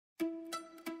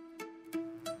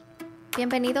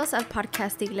Bienvenidos al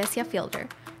podcast de Iglesia Fielder.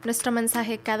 Nuestro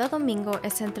mensaje cada domingo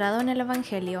es centrado en el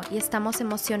Evangelio y estamos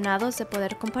emocionados de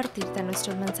poder compartirte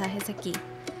nuestros mensajes aquí.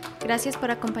 Gracias por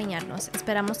acompañarnos.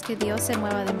 Esperamos que Dios se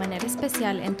mueva de manera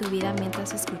especial en tu vida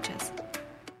mientras escuchas.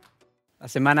 La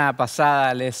semana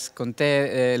pasada les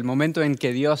conté el momento en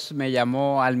que Dios me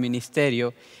llamó al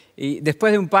ministerio y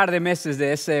después de un par de meses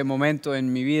de ese momento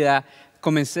en mi vida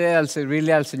comencé a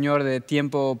servirle al Señor de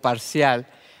tiempo parcial.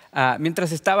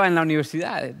 Mientras estaba en la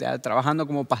universidad, trabajando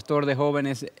como pastor de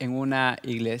jóvenes en una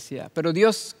iglesia. Pero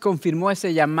Dios confirmó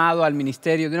ese llamado al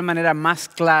ministerio de una manera más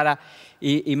clara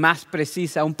y más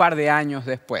precisa un par de años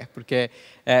después. Porque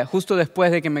justo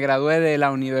después de que me gradué de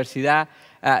la universidad,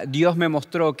 Dios me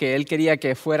mostró que Él quería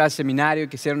que fuera al seminario,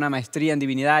 que hiciera una maestría en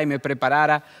divinidad y me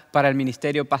preparara para el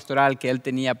ministerio pastoral que Él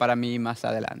tenía para mí más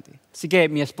adelante. Así que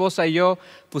mi esposa y yo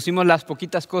pusimos las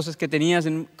poquitas cosas que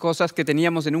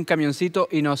teníamos en un camioncito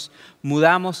y nos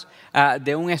mudamos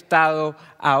de un estado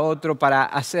a otro para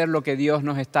hacer lo que Dios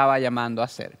nos estaba llamando a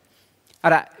hacer.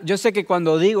 Ahora, yo sé que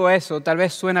cuando digo eso, tal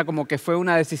vez suena como que fue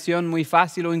una decisión muy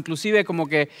fácil o inclusive como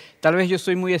que tal vez yo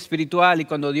soy muy espiritual y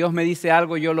cuando Dios me dice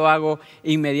algo yo lo hago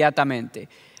inmediatamente.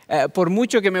 Por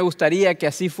mucho que me gustaría que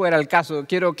así fuera el caso,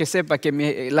 quiero que sepa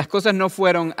que las cosas no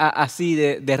fueron así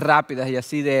de rápidas y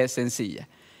así de sencillas.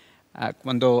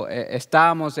 Cuando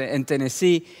estábamos en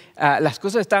Tennessee, las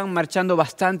cosas estaban marchando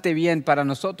bastante bien para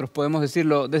nosotros, podemos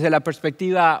decirlo, desde la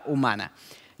perspectiva humana.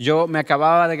 Yo me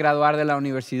acababa de graduar de la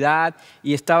universidad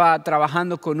y estaba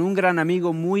trabajando con un gran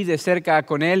amigo muy de cerca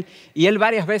con él y él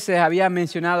varias veces había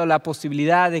mencionado la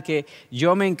posibilidad de que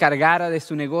yo me encargara de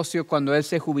su negocio cuando él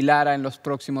se jubilara en los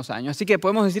próximos años. Así que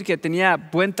podemos decir que tenía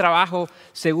buen trabajo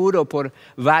seguro por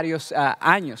varios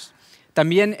años.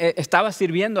 También estaba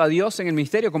sirviendo a Dios en el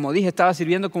ministerio, como dije, estaba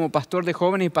sirviendo como pastor de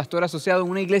jóvenes y pastor asociado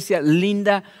en una iglesia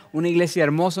linda, una iglesia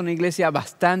hermosa, una iglesia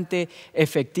bastante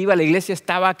efectiva. La iglesia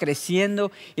estaba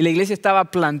creciendo y la iglesia estaba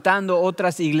plantando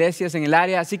otras iglesias en el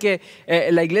área. Así que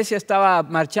la iglesia estaba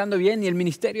marchando bien y el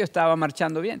ministerio estaba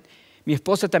marchando bien. Mi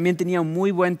esposa también tenía un muy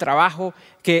buen trabajo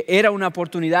que era una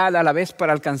oportunidad a la vez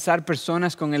para alcanzar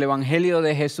personas con el Evangelio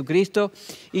de Jesucristo.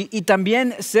 Y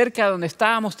también cerca de donde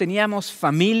estábamos teníamos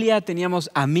familia, teníamos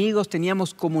amigos,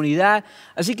 teníamos comunidad.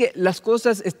 Así que las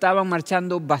cosas estaban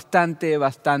marchando bastante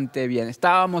bien.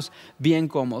 Estábamos bien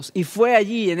cómodos. Y fue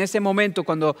allí, en ese momento,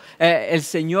 cuando el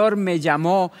Señor me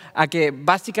llamó a que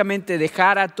básicamente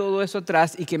dejara todo eso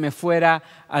atrás y que me fuera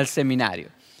al seminario.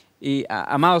 Y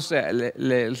amados,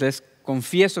 les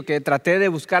confieso que traté de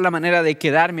buscar la manera de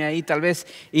quedarme ahí, tal vez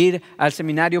ir al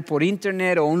seminario por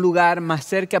internet o un lugar más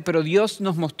cerca, pero Dios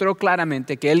nos mostró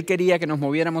claramente que Él quería que nos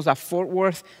moviéramos a Fort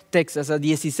Worth, Texas, a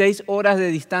 16 horas de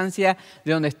distancia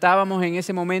de donde estábamos en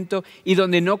ese momento y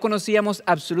donde no conocíamos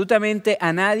absolutamente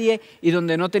a nadie y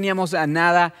donde no teníamos a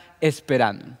nada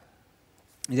esperando.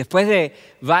 Y después de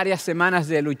varias semanas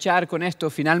de luchar con esto,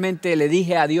 finalmente le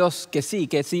dije a Dios que sí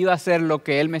iba a hacer lo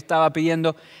que Él me estaba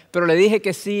pidiendo, pero le dije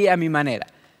que sí a mi manera.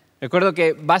 Recuerdo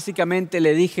que básicamente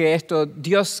le dije esto: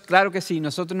 Dios, claro que sí,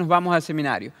 nosotros nos vamos al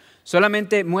seminario.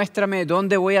 Solamente muéstrame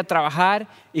dónde voy a trabajar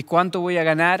y cuánto voy a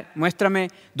ganar. Muéstrame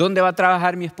dónde va a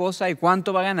trabajar mi esposa y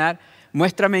cuánto va a ganar.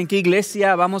 Muéstrame en qué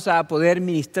iglesia vamos a poder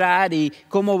ministrar y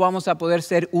cómo vamos a poder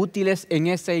ser útiles en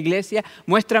esa iglesia.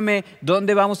 Muéstrame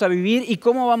dónde vamos a vivir y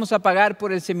cómo vamos a pagar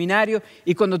por el seminario.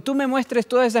 Y cuando tú me muestres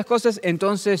todas esas cosas,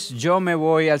 entonces yo me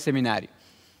voy al seminario.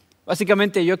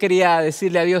 Básicamente yo quería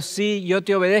decirle a Dios: sí, yo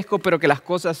te obedezco, pero que las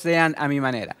cosas sean a mi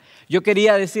manera. Yo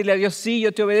quería decirle a Dios: sí,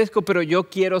 yo te obedezco, pero yo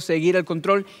quiero seguir el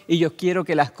control y yo quiero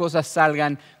que las cosas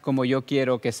salgan como yo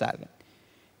quiero que salgan.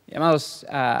 Y amados,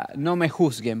 no me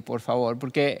juzguen, por favor,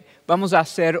 porque vamos a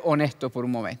ser honestos por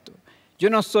un momento. Yo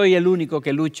no soy el único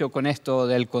que lucho con esto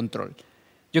del control.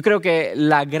 Yo creo que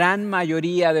la gran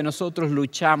mayoría de nosotros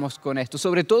luchamos con esto,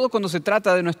 sobre todo cuando se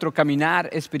trata de nuestro caminar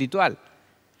espiritual.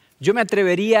 Yo me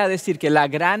atrevería a decir que la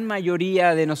gran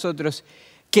mayoría de nosotros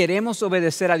queremos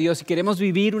obedecer a Dios y queremos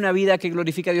vivir una vida que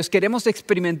glorifica a Dios. Queremos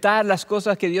experimentar las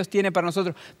cosas que Dios tiene para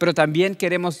nosotros, pero también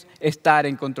queremos estar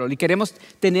en control y queremos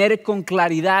tener con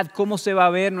claridad cómo se va a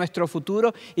ver nuestro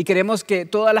futuro y queremos que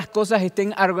todas las cosas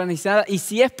estén organizadas y,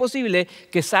 si es posible,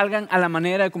 que salgan a la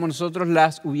manera como nosotros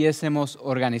las hubiésemos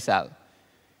organizado.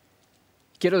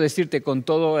 Quiero decirte con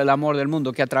todo el amor del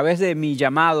mundo que a través de mi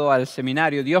llamado al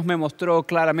seminario, Dios me mostró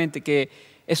claramente que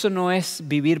eso no es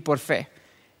vivir por fe.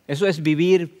 Eso es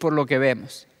vivir por lo que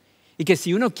vemos. Y que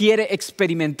si uno quiere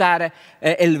experimentar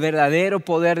el verdadero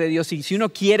poder de Dios, y si uno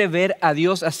quiere ver a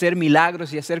Dios hacer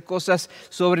milagros y hacer cosas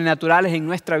sobrenaturales en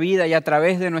nuestra vida y a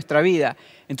través de nuestra vida,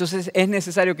 entonces es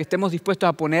necesario que estemos dispuestos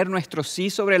a poner nuestro sí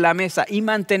sobre la mesa y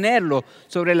mantenerlo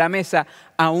sobre la mesa,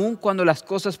 aun cuando las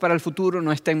cosas para el futuro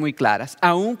no estén muy claras,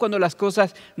 aun cuando las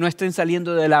cosas no estén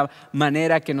saliendo de la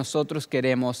manera que nosotros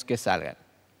queremos que salgan.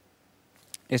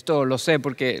 Esto lo sé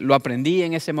porque lo aprendí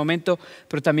en ese momento,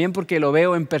 pero también porque lo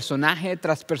veo en personaje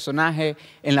tras personaje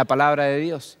en la palabra de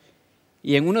Dios.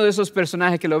 Y en uno de esos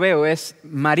personajes que lo veo es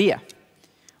María.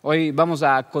 Hoy vamos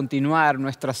a continuar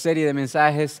nuestra serie de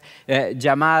mensajes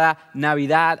llamada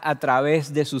Navidad a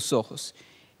través de sus ojos.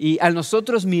 Y al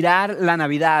nosotros mirar la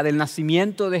Navidad, el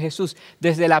nacimiento de Jesús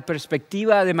desde la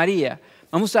perspectiva de María,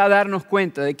 vamos a darnos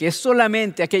cuenta de que es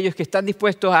solamente aquellos que están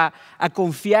dispuestos a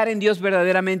confiar en Dios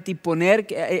verdaderamente y poner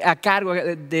a cargo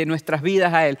de nuestras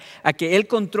vidas a Él, a que Él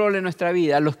controle nuestra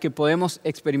vida, los que podemos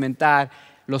experimentar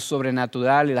lo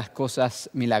sobrenatural y las cosas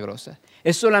milagrosas.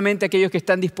 Es solamente aquellos que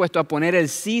están dispuestos a poner el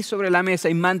sí sobre la mesa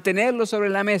y mantenerlo sobre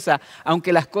la mesa,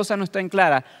 aunque las cosas no estén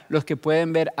claras, los que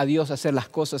pueden ver a Dios hacer las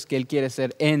cosas que Él quiere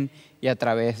hacer en y a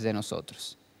través de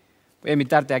nosotros. Voy a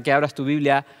invitarte a que abras tu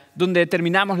Biblia, donde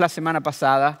terminamos la semana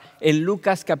pasada, en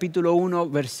Lucas capítulo 1,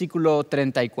 versículo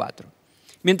 34.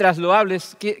 Mientras lo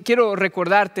hables, quiero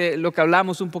recordarte lo que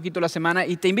hablamos un poquito la semana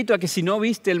y te invito a que si no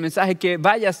viste el mensaje, que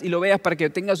vayas y lo veas para que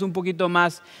tengas un poquito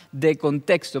más de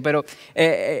contexto. Pero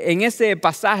en ese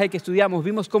pasaje que estudiamos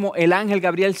vimos cómo el ángel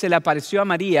Gabriel se le apareció a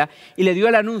María y le dio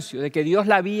el anuncio de que Dios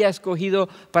la había escogido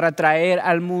para traer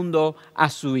al mundo a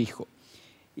su hijo.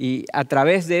 Y a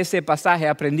través de ese pasaje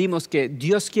aprendimos que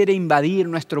Dios quiere invadir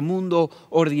nuestro mundo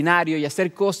ordinario y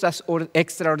hacer cosas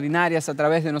extraordinarias a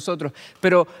través de nosotros.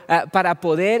 Pero para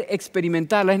poder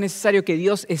experimentarlo es necesario que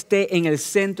Dios esté en el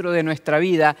centro de nuestra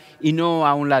vida y no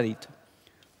a un ladito.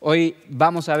 Hoy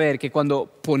vamos a ver que cuando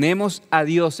ponemos a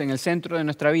Dios en el centro de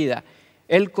nuestra vida,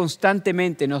 Él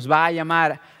constantemente nos va a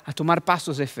llamar a tomar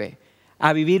pasos de fe,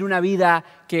 a vivir una vida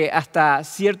que hasta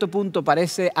cierto punto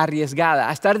parece arriesgada,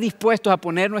 a estar dispuestos a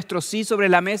poner nuestro sí sobre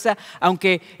la mesa,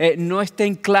 aunque no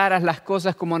estén claras las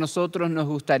cosas como a nosotros nos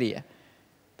gustaría.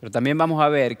 Pero también vamos a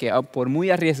ver que por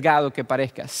muy arriesgado que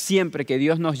parezca, siempre que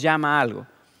Dios nos llama a algo,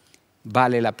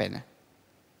 vale la pena.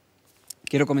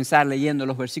 Quiero comenzar leyendo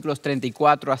los versículos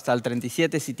 34 hasta el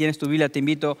 37. Si tienes tu Biblia, te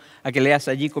invito a que leas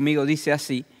allí conmigo. Dice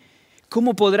así: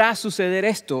 ¿Cómo podrá suceder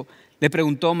esto?, le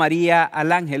preguntó María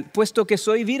al ángel, puesto que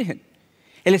soy virgen.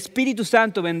 El Espíritu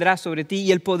Santo vendrá sobre ti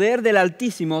y el poder del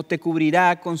Altísimo te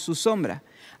cubrirá con su sombra.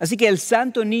 Así que el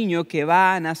santo niño que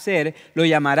va a nacer lo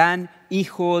llamarán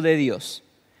Hijo de Dios.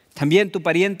 También tu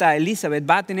parienta Elizabeth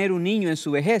va a tener un niño en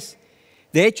su vejez.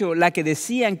 De hecho, la que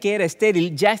decían que era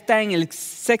estéril ya está en el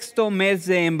 6º mes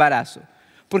de embarazo,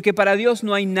 porque para Dios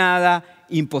no hay nada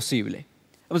imposible.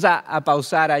 Vamos a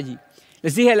pausar allí.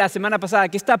 Les dije la semana pasada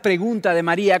que esta pregunta de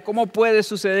María, ¿cómo puede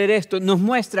suceder esto?, nos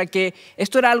muestra que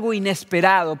esto era algo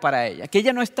inesperado para ella, que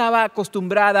ella no estaba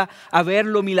acostumbrada a ver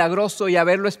lo milagroso y a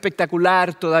ver lo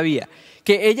espectacular todavía,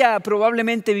 que ella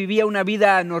probablemente vivía una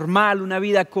vida normal, una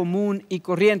vida común y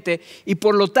corriente, y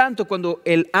por lo tanto cuando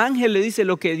el ángel le dice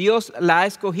lo que Dios la ha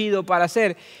escogido para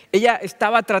hacer, ella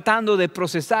estaba tratando de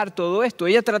procesar todo esto,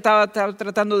 ella estaba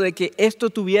tratando de que esto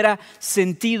tuviera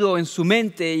sentido en su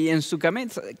mente y en su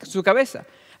cabeza.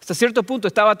 Hasta cierto punto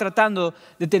estaba tratando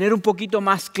de tener un poquito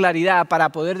más claridad para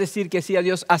poder decir que sí a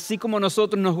Dios, así como a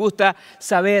nosotros nos gusta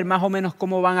saber más o menos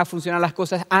cómo van a funcionar las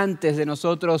cosas antes de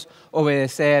nosotros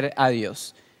obedecer a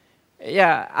Dios.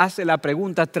 Ella hace la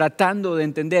pregunta tratando de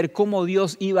entender cómo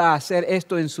Dios iba a hacer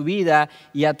esto en su vida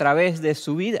y a través de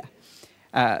su vida.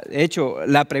 De hecho,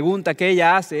 la pregunta que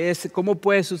ella hace es: ¿cómo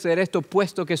puede suceder esto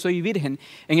puesto que soy virgen?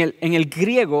 En el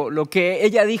griego, lo que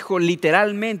ella dijo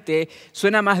literalmente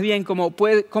suena más bien como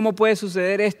 ¿cómo puede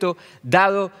suceder esto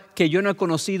dado que yo no he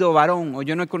conocido varón o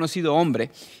yo no he conocido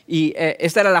hombre? Y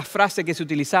esta era la frase que se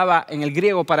utilizaba en el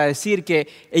griego para decir que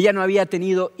ella no había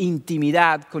tenido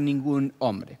intimidad con ningún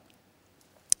hombre.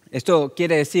 Esto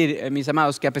quiere decir, mis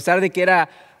amados, que a pesar de que era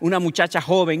una muchacha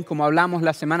joven, como hablamos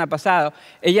la semana pasada,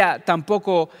 ella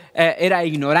tampoco era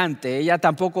ignorante, ella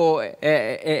tampoco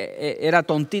era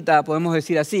tontita, podemos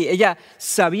decir así. Ella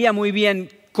sabía muy bien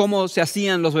cómo se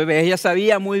hacían los bebés, ella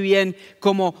sabía muy bien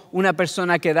cómo una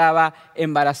persona quedaba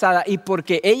embarazada, y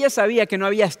porque ella sabía que no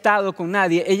había estado con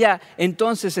nadie, ella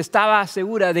entonces estaba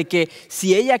segura de que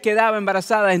si ella quedaba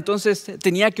embarazada, entonces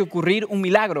tenía que ocurrir un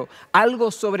milagro,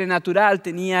 algo sobrenatural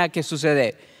tenía que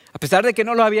suceder. A pesar de que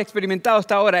no lo había experimentado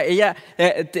hasta ahora, ella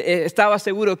estaba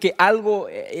segura que algo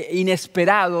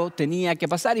inesperado tenía que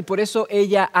pasar, y por eso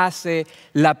ella hace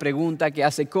la pregunta que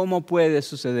hace: ¿cómo puede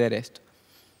suceder esto?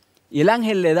 Y el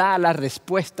ángel le da la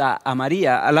respuesta a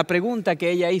María, a la pregunta que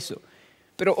ella hizo.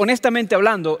 Pero honestamente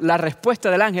hablando, la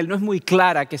respuesta del ángel no es muy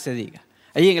clara que se diga.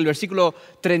 Ahí en el versículo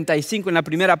 35, en la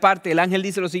primera parte, el ángel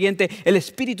dice lo siguiente: el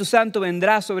Espíritu Santo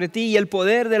vendrá sobre ti y el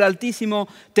poder del Altísimo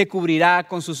te cubrirá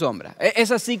con su sombra. Es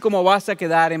así como vas a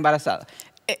quedar embarazada.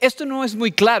 Esto no es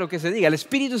muy claro que se diga. El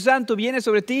Espíritu Santo viene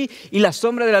sobre ti y la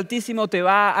sombra del Altísimo te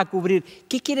va a cubrir.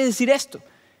 ¿Qué quiere decir esto?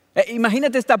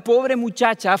 Imagínate esta pobre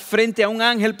muchacha frente a un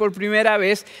ángel por primera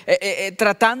vez,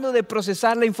 tratando de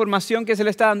procesar la información que se le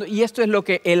está dando. Y esto es lo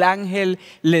que el ángel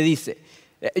le dice.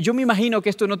 Yo me imagino que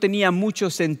esto no tenía mucho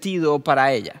sentido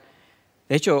para ella.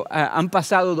 De hecho, han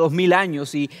pasado 2000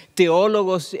 años y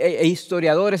teólogos e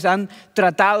historiadores han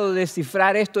tratado de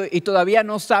descifrar esto y todavía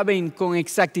no saben con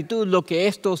exactitud lo que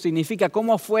esto significa,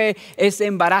 cómo fue ese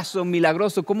embarazo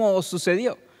milagroso, cómo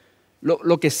sucedió.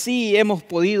 Lo que sí hemos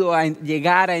podido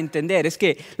llegar a entender es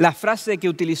que la frase que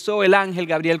utilizó el ángel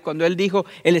Gabriel cuando él dijo: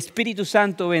 el Espíritu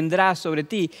Santo vendrá sobre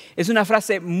ti, es una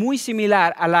frase muy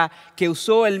similar a la que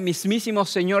usó el mismísimo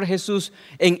Señor Jesús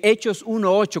en Hechos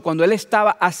 1:8, cuando él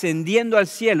estaba ascendiendo al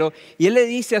cielo y él le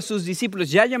dice a sus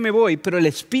discípulos: ya me voy, pero el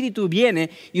Espíritu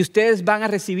viene y ustedes van a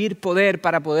recibir poder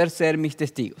para poder ser mis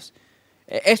testigos.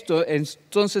 Esto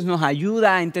entonces nos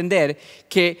ayuda a entender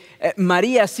que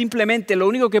María simplemente lo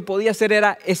único que podía hacer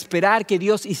era esperar que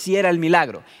Dios hiciera el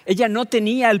milagro. Ella no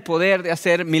tenía el poder de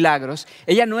hacer milagros.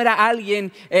 Ella no era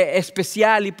alguien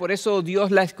especial y por eso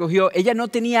Dios la escogió. Ella no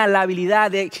tenía la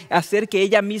habilidad de hacer que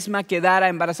ella misma quedara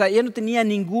embarazada. Ella no tenía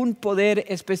ningún poder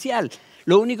especial.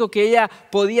 Lo único que ella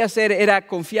podía hacer era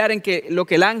confiar en que lo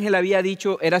que el ángel había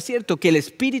dicho era cierto, que el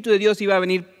Espíritu de Dios iba a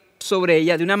venir sobre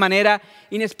ella de una manera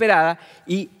inesperada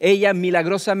y ella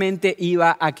milagrosamente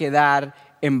iba a quedar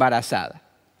embarazada.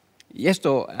 Y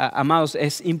esto, amados,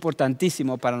 es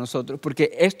importantísimo para nosotros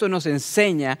porque esto nos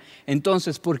enseña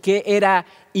entonces por qué era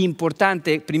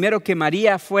importante, primero, que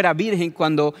María fuera virgen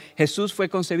cuando Jesús fue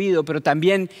concebido, pero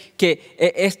también que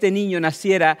este niño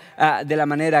naciera de la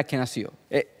manera que nació.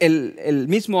 El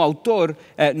mismo autor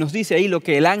nos dice ahí lo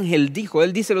que el ángel dijo.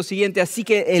 Él dice lo siguiente: así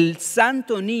que el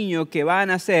santo niño que va a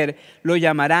nacer lo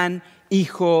llamarán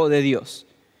Hijo de Dios.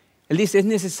 Él dice: es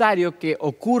necesario que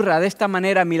ocurra de esta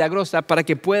manera milagrosa para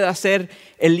que pueda ser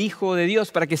el Hijo de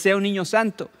Dios, para que sea un niño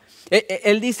santo.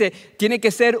 Él dice, tiene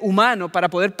que ser humano para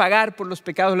poder pagar por los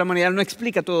pecados de la humanidad. Él no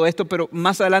explica todo esto, pero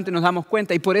más adelante nos damos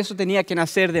cuenta y por eso tenía que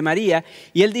nacer de María.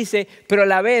 Y él dice, pero a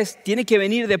la vez tiene que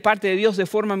venir de parte de Dios de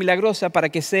forma milagrosa para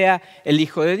que sea el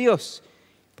Hijo de Dios.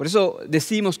 Por eso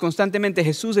decimos constantemente,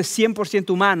 Jesús es 100%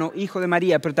 humano, hijo de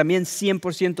María, pero también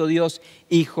 100% Dios,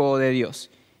 hijo de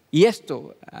Dios. Y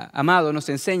esto, amado, nos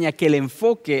enseña que el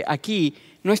enfoque aquí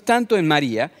no es tanto en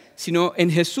María, sino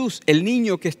en Jesús, el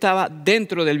niño que estaba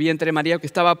dentro del vientre de María, que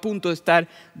estaba a punto de estar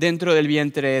dentro del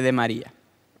vientre de María.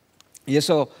 Y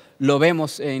eso lo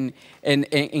vemos en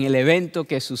el evento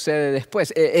que sucede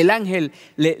después. El ángel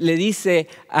le dice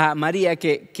a María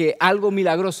que algo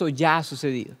milagroso ya ha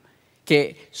sucedido.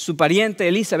 Que su pariente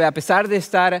Elizabeth, a pesar de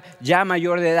estar ya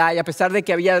mayor de edad y a pesar de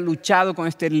que había luchado con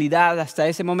esterilidad hasta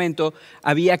ese momento,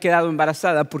 había quedado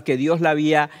embarazada porque Dios la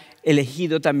había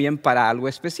elegido también para algo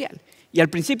especial. Y al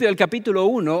principio del capítulo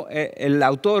 1, el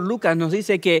autor Lucas nos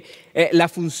dice que la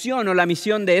función o la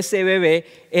misión de ese bebé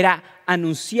era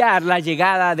anunciar la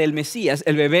llegada del Mesías,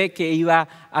 el bebé que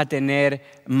iba a tener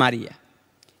María.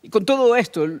 Y con todo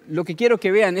esto, lo que quiero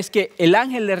que vean es que el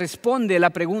ángel le responde la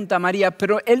pregunta a María,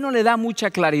 pero él no le da mucha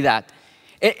claridad.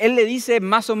 Él le dice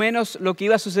más o menos lo que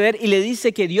iba a suceder y le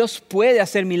dice que Dios puede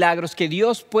hacer milagros, que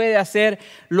Dios puede hacer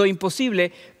lo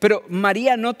imposible, pero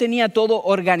María no tenía todo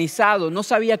organizado, no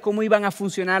sabía cómo iban a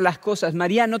funcionar las cosas.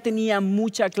 María no tenía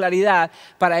mucha claridad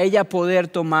para ella poder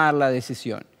tomar la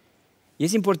decisión. Y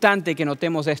es importante que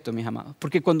notemos esto, mis amados,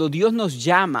 porque cuando Dios nos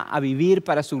llama a vivir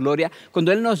para su gloria,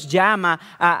 cuando Él nos llama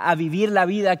a vivir la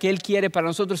vida que Él quiere para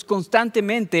nosotros,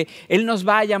 constantemente Él nos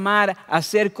va a llamar a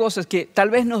hacer cosas que tal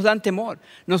vez nos dan temor,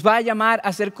 nos va a llamar a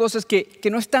hacer cosas que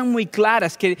no están muy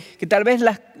claras, que tal vez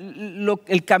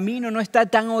el camino no está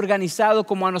tan organizado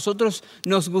como a nosotros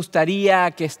nos gustaría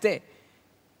que esté.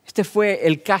 Este fue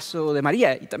el caso de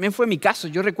María y también fue mi caso.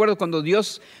 Yo recuerdo cuando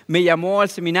Dios me llamó al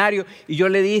seminario y yo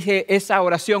le dije esa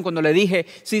oración, cuando le dije,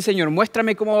 sí Señor,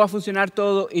 muéstrame cómo va a funcionar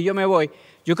todo y yo me voy.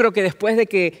 Yo creo que después de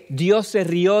que Dios se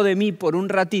rió de mí por un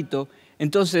ratito,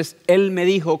 entonces Él me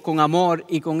dijo con amor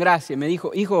y con gracia, me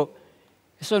dijo, hijo,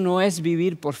 eso no es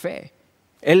vivir por fe.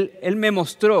 Él me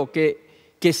mostró que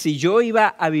si yo iba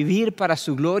a vivir para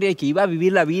su gloria y que iba a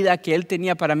vivir la vida que Él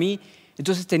tenía para mí,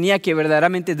 Entonces tenía que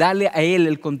verdaderamente darle a Él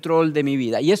el control de mi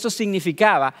vida. Y eso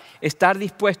significaba estar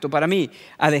dispuesto para mí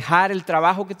a dejar el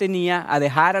trabajo que tenía, a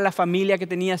dejar a la familia que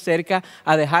tenía cerca,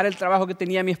 a dejar el trabajo que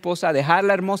tenía mi esposa, a dejar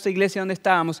la hermosa iglesia donde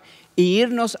estábamos e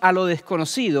irnos a lo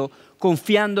desconocido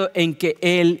confiando en que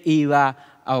Él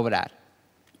iba a obrar.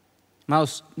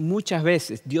 Amados, muchas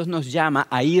veces Dios nos llama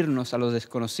a irnos a lo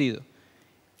desconocido.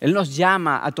 Él nos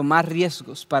llama a tomar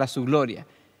riesgos para su gloria.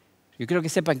 Yo quiero que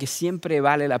sepan que siempre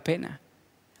vale la pena.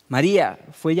 María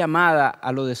fue llamada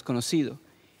a lo desconocido.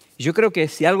 Yo creo que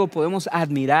si algo podemos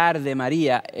admirar de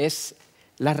María es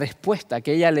la respuesta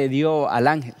que ella le dio al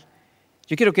ángel.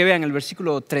 Yo quiero que vean el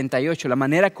versículo 38, la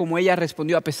manera como ella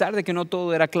respondió, a pesar de que no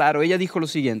todo era claro. Ella dijo lo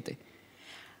siguiente: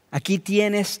 aquí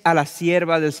tienes a la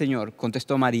sierva del Señor,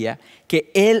 contestó María,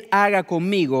 que Él haga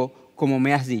conmigo como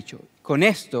me has dicho. Con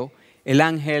esto el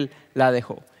ángel la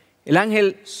dejó. El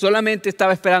ángel solamente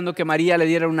estaba esperando que María le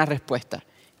diera una respuesta.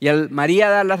 Y al María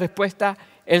dar la respuesta,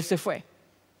 él se fue.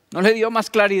 No le dio más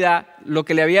claridad, lo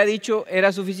que le había dicho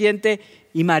era suficiente.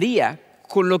 Y María,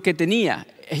 con lo que tenía,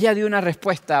 ella dio una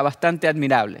respuesta bastante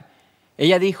admirable.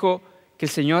 Ella dijo que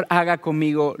el Señor haga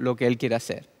conmigo lo que Él quiere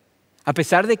hacer. A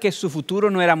pesar de que su futuro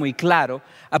no era muy claro,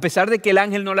 a pesar de que el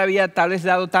ángel no le había tal vez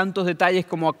dado tantos detalles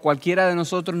como a cualquiera de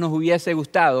nosotros nos hubiese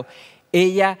gustado,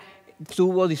 ella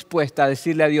estuvo dispuesta a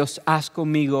decirle a Dios: haz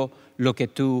conmigo lo que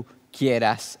tú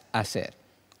quieras hacer.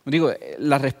 Digo,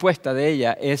 la respuesta de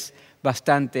ella es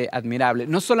bastante admirable.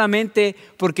 No solamente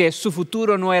porque su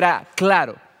futuro no era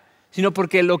claro, sino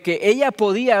porque lo que ella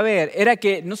podía ver era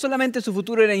que no solamente su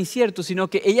futuro era incierto, sino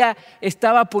que ella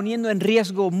estaba poniendo en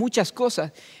riesgo muchas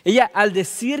cosas. Ella, al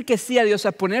decir que sí a Dios,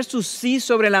 al poner su sí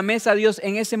sobre la mesa a Dios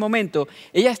en ese momento,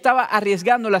 ella estaba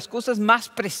arriesgando las cosas más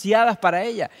preciadas para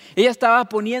ella. Ella estaba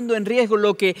poniendo en riesgo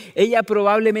lo que ella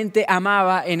probablemente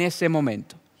amaba en ese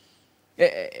momento.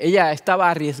 Ella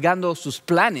estaba arriesgando sus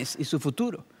planes y su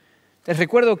futuro. Les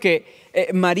recuerdo que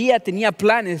María tenía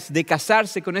planes de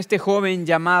casarse con este joven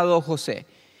llamado José.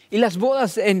 Y las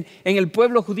bodas en el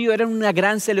pueblo judío eran una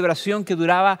gran celebración que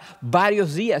duraba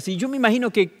varios días. Y yo me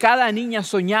imagino que cada niña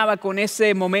soñaba con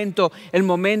ese momento, el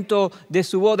momento de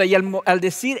su boda. Y al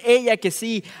decir ella que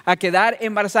sí a quedar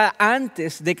embarazada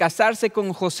antes de casarse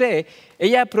con José,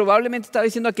 ella probablemente estaba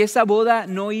diciendo que esa boda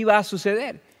no iba a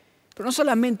suceder. Pero no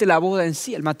solamente la boda en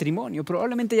sí, el matrimonio.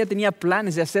 Probablemente ella tenía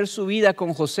planes de hacer su vida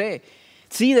con José.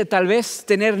 Sí, de tal vez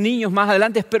tener niños más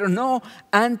adelante, pero no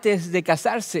antes de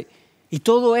casarse. Y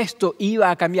todo esto iba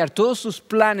a cambiar. Todos sus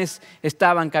planes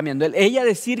estaban cambiando. Ella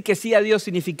decir que sí a Dios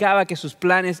significaba que sus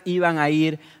planes iban a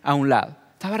ir a un lado.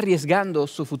 Estaba arriesgando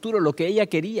su futuro, lo que ella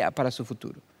quería para su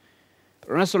futuro.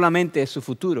 Pero no solamente su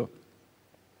futuro.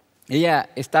 Ella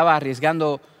estaba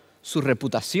arriesgando su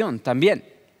reputación también.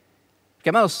 Que,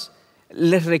 amados,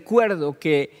 les recuerdo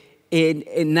que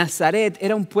en Nazaret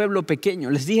era un pueblo pequeño.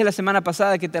 Les dije la semana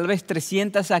pasada que tal vez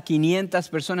 300 a 500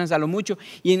 personas a lo mucho.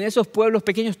 Y en esos pueblos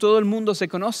pequeños todo el mundo se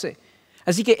conoce.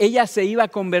 Así que ella se iba a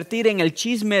convertir en el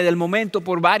chisme del momento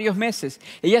por varios meses.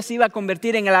 Ella se iba a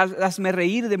convertir en el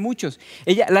hazmerreír de muchos.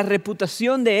 La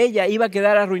reputación de ella iba a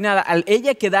quedar arruinada. Al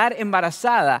ella quedar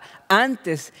embarazada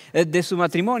antes de su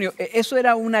matrimonio, eso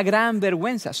era una gran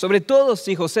vergüenza. Sobre todo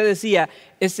si José decía: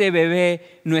 ese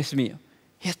bebé no es mío.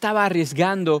 Ella estaba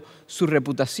arriesgando su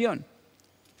reputación.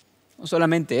 No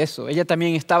solamente eso, ella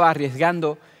también estaba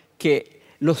arriesgando que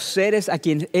los seres a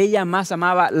quienes ella más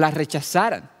amaba la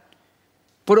rechazaran.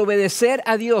 Por obedecer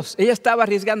a Dios, ella estaba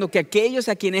arriesgando que aquellos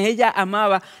a quienes ella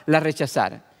amaba la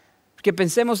rechazaran. Porque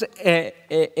pensemos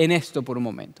en esto por un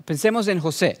momento. Pensemos en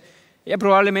José. Ella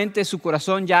probablemente su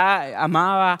corazón ya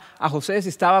amaba a José, se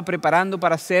estaba preparando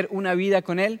para hacer una vida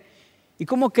con él. ¿Y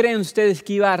cómo creen ustedes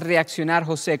que iba a reaccionar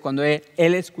José cuando él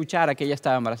escuchara que ella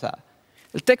estaba embarazada?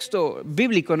 El texto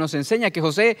bíblico nos enseña que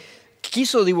José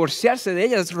quiso divorciarse de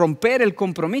ella, romper el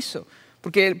compromiso.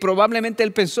 Porque probablemente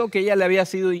él pensó que ella le había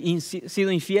sido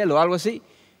infiel o algo así.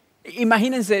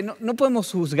 Imagínense, no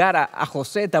podemos juzgar a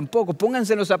José tampoco.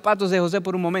 Pónganse en los zapatos de José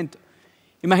por un momento.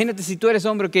 Imagínate si tú eres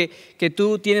hombre que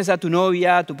tú tienes a tu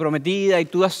novia, a tu prometida, y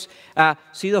tú has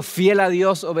sido fiel a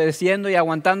Dios, obedeciendo y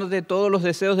aguantándote todos los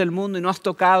deseos del mundo, y no has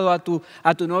tocado a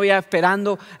tu novia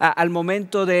esperando al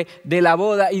momento de la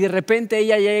boda, y de repente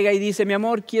ella llega y dice: mi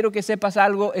amor, quiero que sepas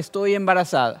algo, estoy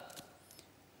embarazada.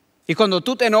 Y cuando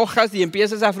tú te enojas y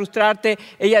empiezas a frustrarte,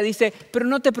 ella dice: pero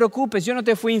no te preocupes, yo no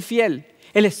te fui infiel.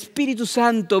 El Espíritu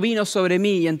Santo vino sobre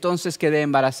mí y entonces quedé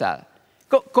embarazada.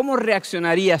 ¿Cómo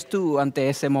reaccionarías tú ante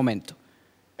ese momento?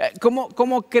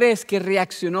 ¿Cómo crees que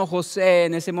reaccionó José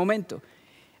en ese momento?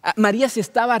 María se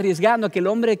estaba arriesgando a que el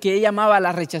hombre que ella amaba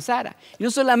la rechazara. Y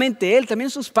no solamente él, también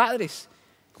sus padres.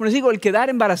 Como les digo, el quedar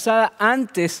embarazada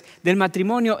antes del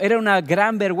matrimonio era una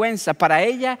gran vergüenza para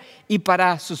ella y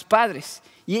para sus padres.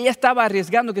 Y ella estaba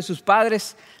arriesgando que sus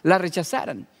padres la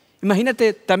rechazaran.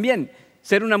 Imagínate también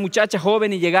ser una muchacha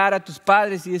joven y llegar a tus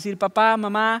padres y decir, papá,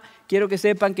 mamá, quiero que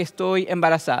sepan que estoy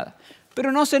embarazada.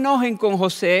 Pero no se enojen con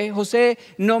José. José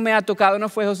no me ha tocado, no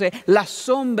fue José. La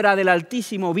sombra del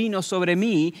Altísimo vino sobre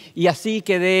mí y así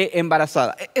quedé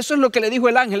embarazada. Eso es lo que le dijo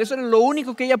el ángel, eso era lo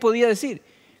único que ella podía decir.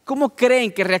 ¿Cómo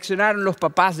creen que reaccionaron los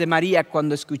papás de María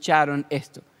cuando escucharon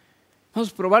esto?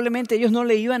 Pues, probablemente ellos no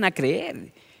le iban a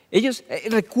creer. Ellos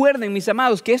recuerden, mis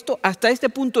amados, que esto hasta este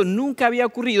punto nunca había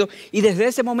ocurrido y desde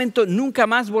ese momento nunca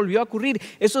más volvió a ocurrir.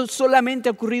 Eso solamente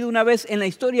ha ocurrido una vez en la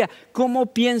historia. ¿Cómo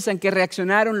piensan que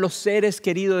reaccionaron los seres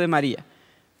queridos de María?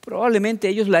 Probablemente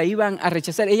ellos la iban a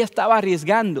rechazar. Ella estaba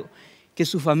arriesgando que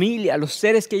su familia, los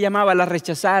seres que ella amaba, la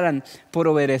rechazaran por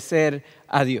obedecer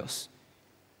a Dios.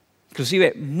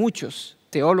 Inclusive muchos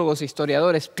teólogos e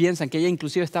historiadores piensan que ella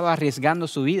inclusive estaba arriesgando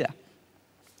su vida.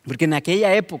 Porque en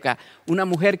aquella época una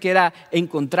mujer que era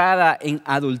encontrada en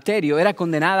adulterio era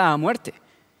condenada a muerte.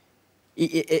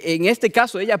 Y en este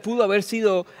caso ella pudo haber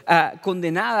sido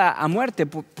condenada a muerte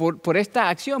por esta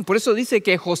acción. Por eso dice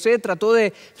que José trató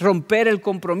de romper el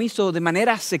compromiso de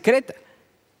manera secreta.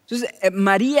 Entonces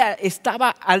María estaba,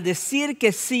 al decir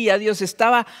que sí a Dios,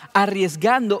 estaba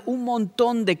arriesgando un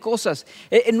montón de cosas.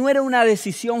 No era una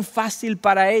decisión fácil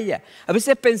para ella. A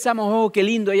veces pensamos, oh, qué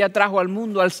lindo, ella trajo al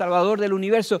mundo al Salvador del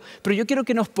universo. Pero yo quiero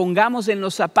que nos pongamos en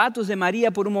los zapatos de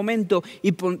María por un momento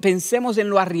y pensemos en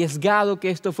lo arriesgado que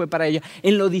esto fue para ella,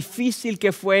 en lo difícil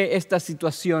que fue esta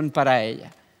situación para ella.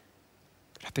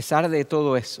 Pero a pesar de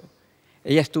todo eso,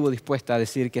 ella estuvo dispuesta a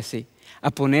decir que sí, a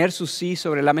poner su sí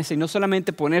sobre la mesa, y no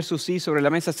solamente poner su sí sobre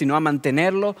la mesa, sino a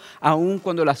mantenerlo aun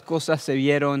cuando las cosas se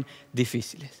vieron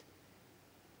difíciles.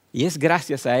 Y es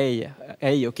gracias a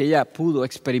ello que ella pudo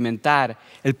experimentar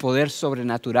el poder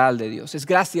sobrenatural de Dios. Es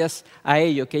gracias a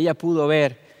ello que ella pudo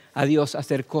ver a Dios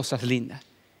hacer cosas lindas.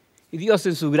 Y Dios,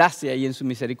 en su gracia y en su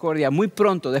misericordia, muy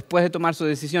pronto después de tomar su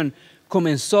decisión,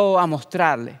 comenzó a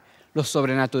mostrarle lo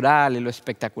sobrenatural y lo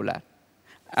espectacular.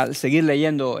 Al seguir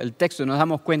leyendo el texto nos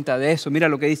damos cuenta de eso. Mira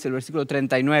lo que dice el versículo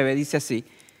 39, dice así: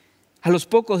 a los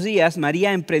pocos días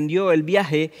María emprendió el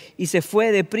viaje y se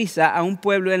fue deprisa a un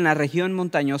pueblo en la región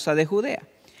montañosa de Judea.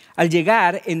 Al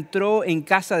llegar entró en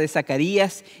casa de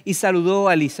Zacarías y saludó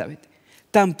a Elizabeth.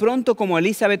 Tan pronto como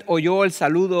Elizabeth oyó el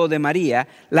saludo de María,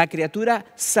 la criatura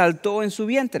saltó en su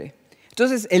vientre.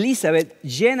 Entonces Elizabeth,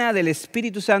 llena del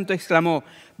Espíritu Santo, exclamó: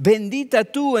 bendita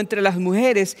tú entre las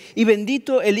mujeres y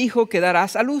bendito el hijo que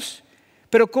darás a luz.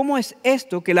 Pero ¿cómo es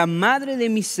esto que la madre de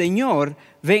mi Señor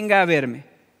venga a verme?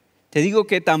 Te digo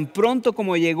que tan pronto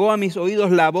como llegó a mis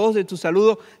oídos la voz de tu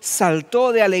saludo,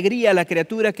 saltó de alegría la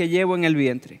criatura que llevo en el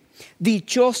vientre.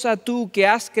 Dichosa tú que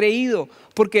has creído,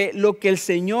 porque lo que el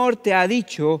Señor te ha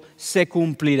dicho se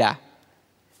cumplirá.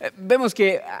 Vemos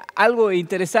que algo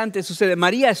interesante sucede.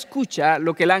 María escucha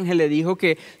lo que el ángel le dijo,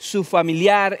 que su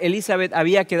familiar Elizabeth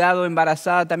había quedado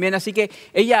embarazada también. Así que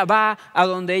ella va a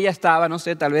donde ella estaba, no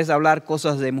sé, tal vez a hablar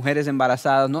cosas de mujeres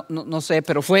embarazadas, no sé,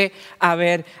 pero fue a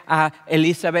ver a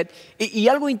Elizabeth. Y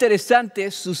algo interesante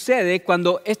sucede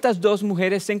cuando estas dos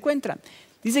mujeres se encuentran.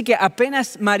 Dice que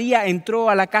apenas María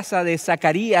entró a la casa de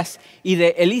Zacarías y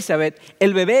de Elizabeth,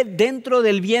 el bebé dentro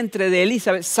del vientre de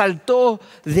Elizabeth saltó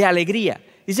de alegría.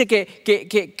 Dice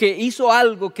que hizo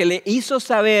algo que le hizo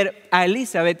saber a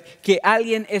Elizabeth que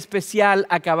alguien especial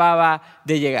acababa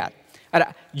de llegar.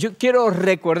 Ahora, yo quiero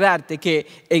recordarte que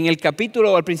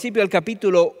al principio del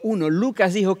capítulo 1,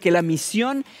 Lucas dijo que la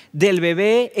misión del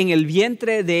bebé en el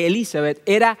vientre de Elizabeth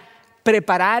era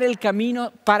preparar el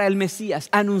camino para el Mesías,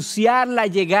 anunciar la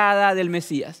llegada del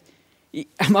Mesías. Y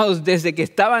amados, desde que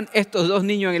estaban estos dos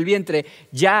niños en el vientre,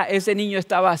 ya ese niño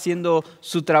estaba haciendo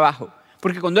su trabajo.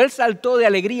 Porque cuando él saltó de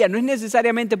alegría, no es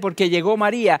necesariamente porque llegó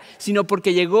María, sino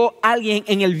porque llegó alguien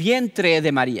en el vientre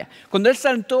de María. Cuando él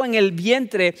saltó en el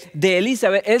vientre de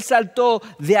Elizabeth, él saltó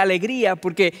de alegría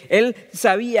porque él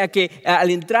sabía que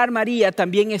al entrar María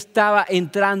también estaba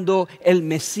entrando el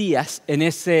Mesías en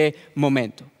ese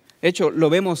momento. De hecho, lo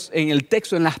vemos en el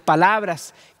texto, en las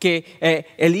palabras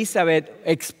que Elizabeth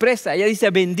expresa. Ella dice: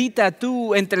 bendita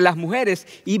tú entre las mujeres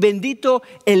y bendito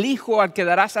el hijo al que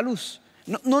darás a luz.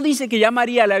 No dice que ya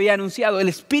María le había anunciado. El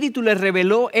Espíritu le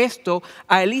reveló esto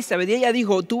a Elizabeth y ella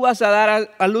dijo: tú vas a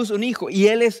dar a luz un hijo y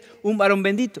él es un varón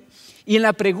bendito. Y en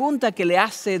la pregunta que le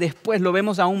hace después lo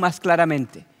vemos aún más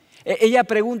claramente. Ella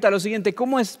pregunta lo siguiente: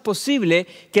 ¿cómo es posible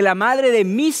que la madre de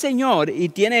mi Señor, y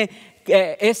tiene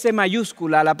S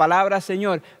mayúscula la palabra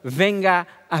Señor, venga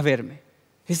a verme?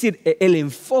 Es decir, el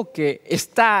enfoque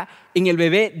está en el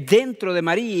bebé dentro de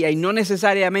María y no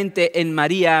necesariamente en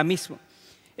María misma.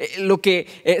 Lo que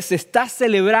se está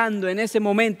celebrando en ese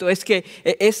momento es que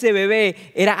ese bebé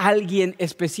era alguien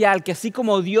especial, que así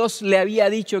como Dios le había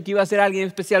dicho que iba a ser alguien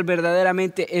especial,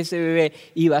 verdaderamente ese bebé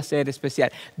iba a ser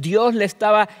especial. Dios le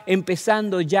estaba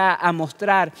empezando ya a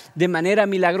mostrar de manera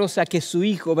milagrosa que su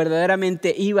hijo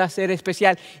verdaderamente iba a ser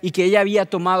especial y que ella había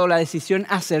tomado la decisión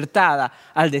acertada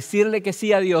al decirle que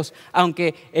sí a Dios,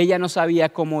 aunque ella no sabía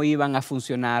cómo iban a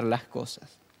funcionar las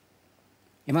cosas.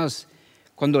 Hermanos,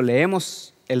 cuando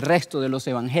leemos el resto de los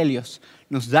evangelios,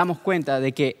 nos damos cuenta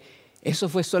de que eso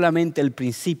fue solamente el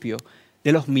principio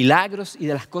de los milagros y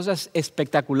de las cosas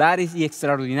espectaculares y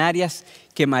extraordinarias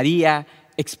que María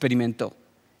experimentó.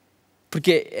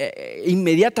 Porque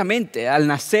inmediatamente al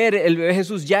nacer el bebé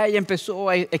Jesús ya ella empezó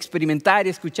a experimentar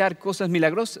y escuchar cosas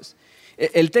milagrosas.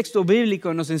 El texto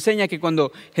bíblico nos enseña que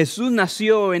cuando Jesús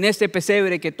nació en ese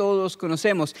pesebre que todos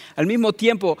conocemos, al mismo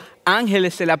tiempo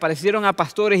ángeles se le aparecieron a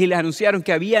pastores y les anunciaron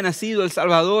que había nacido el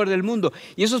Salvador del mundo.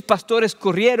 Y esos pastores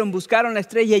corrieron, buscaron la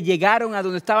estrella y llegaron a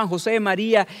donde estaban José,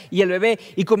 María y el bebé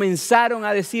y comenzaron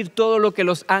a decir todo lo que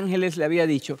los ángeles le habían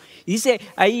dicho. Y dice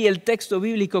ahí el texto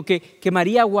bíblico que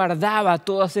María guardaba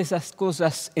todas esas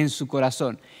cosas en su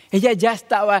corazón. Ella ya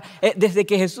estaba, desde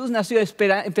que Jesús nació,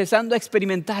 empezando a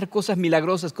experimentar cosas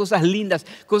milagrosas, cosas lindas,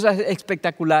 cosas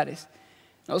espectaculares.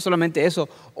 No solamente eso,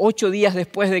 8 días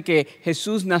después de que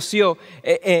Jesús nació,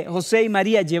 José y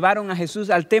María llevaron a Jesús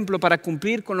al templo para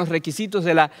cumplir con los requisitos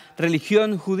de la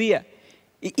religión judía.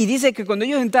 Y dice que cuando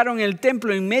ellos entraron en el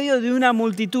templo, en medio de una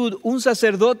multitud, un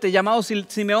sacerdote llamado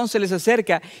Simeón se les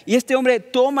acerca y este hombre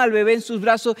toma al bebé en sus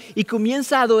brazos y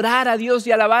comienza a adorar a Dios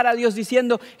y alabar a Dios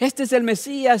diciendo: este es el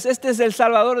Mesías, este es el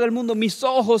Salvador del mundo, mis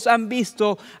ojos han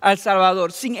visto al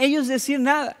Salvador, sin ellos decir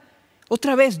nada.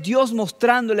 Otra vez Dios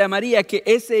mostrándole a María que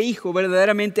ese hijo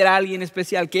verdaderamente era alguien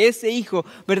especial, que ese hijo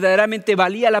verdaderamente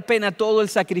valía la pena todo el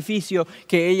sacrificio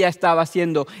que ella estaba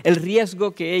haciendo, el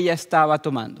riesgo que ella estaba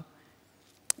tomando.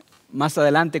 Más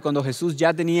adelante, cuando Jesús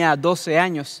ya tenía 12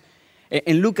 años,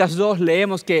 en Lucas 2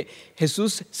 leemos que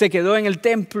Jesús se quedó en el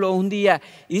templo un día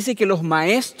y dice que los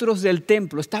maestros del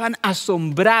templo estaban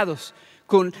asombrados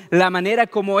con la manera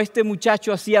como este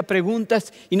muchacho hacía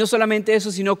preguntas y no solamente eso,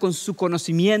 sino con su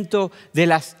conocimiento de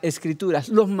las Escrituras.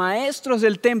 Los maestros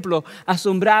del templo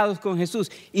asombrados con Jesús.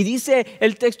 Y dice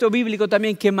el texto bíblico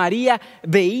también que María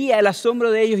veía el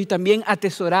asombro de ellos y también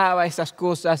atesoraba esas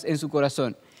cosas en su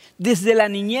corazón. Desde la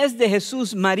niñez de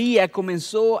Jesús, María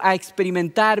comenzó a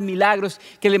experimentar milagros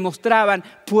que le mostraban: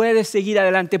 puedes seguir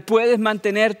adelante, puedes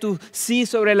mantener tu sí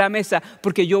sobre la mesa,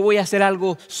 porque yo voy a hacer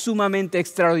algo sumamente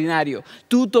extraordinario.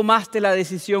 Tú tomaste la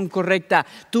decisión correcta,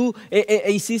 tú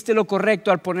hiciste lo correcto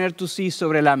al poner tu sí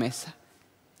sobre la mesa.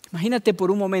 Imagínate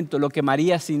por un momento lo que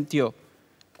María sintió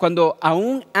cuando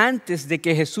aún antes de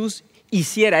que Jesús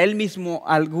hiciera él mismo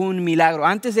algún milagro,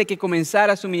 antes de que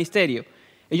comenzara su ministerio,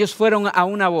 ellos fueron a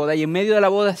una boda y en medio de la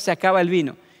boda se acaba el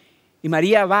vino. Y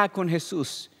María va con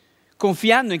Jesús,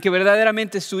 confiando en que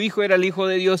verdaderamente su hijo era el Hijo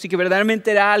de Dios y que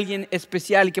verdaderamente era alguien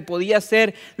especial y que podía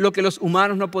hacer lo que los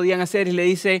humanos no podían hacer. Y le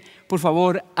dice: por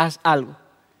favor, haz algo.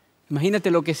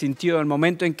 Imagínate lo que sintió el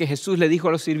momento en que Jesús le dijo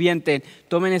a los sirvientes: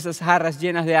 tomen esas jarras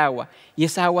llenas de agua. Y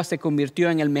esa agua se convirtió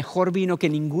en el mejor vino que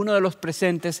ninguno de los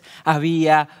presentes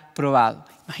había probado.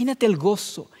 Imagínate el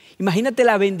gozo. Imagínate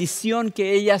la bendición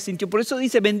que ella sintió. Por eso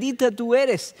dice: bendita tú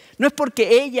eres. No es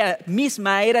porque ella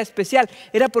misma era especial,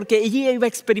 era porque ella iba a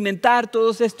experimentar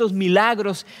todos estos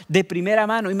milagros de primera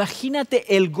mano.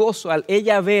 Imagínate el gozo al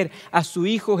ella ver a su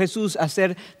hijo Jesús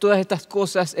hacer todas estas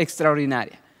cosas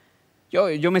extraordinarias.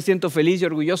 Yo me siento feliz y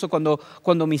orgulloso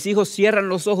cuando mis hijos cierran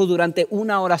los ojos durante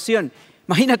una oración.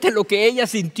 Imagínate lo que ella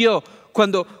sintió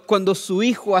cuando su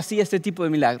hijo hacía este tipo de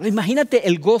milagros. Imagínate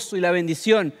el gozo y la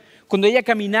bendición cuando ella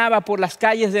caminaba por las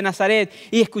calles de Nazaret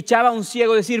y escuchaba a un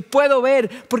ciego decir: puedo ver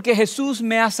porque Jesús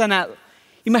me ha sanado.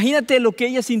 Imagínate lo que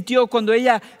ella sintió cuando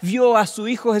ella vio a su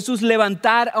hijo Jesús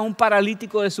levantar a un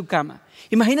paralítico de su cama.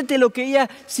 Imagínate lo que ella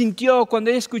sintió cuando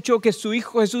ella escuchó que su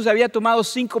hijo Jesús había tomado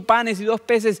 5 panes y 2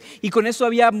 peces y con eso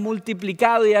había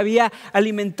multiplicado y había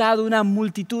alimentado una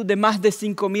multitud de más de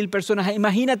 5,000 personas.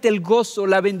 Imagínate el gozo,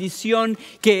 la bendición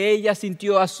que ella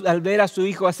sintió al ver a su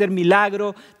hijo hacer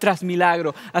milagro tras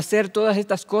milagro, hacer todas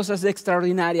estas cosas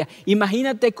extraordinarias.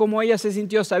 Imagínate cómo ella se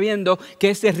sintió sabiendo que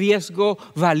ese riesgo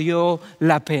valió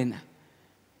la pena.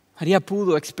 María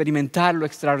pudo experimentar lo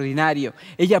extraordinario.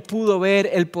 Ella pudo ver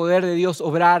el poder de Dios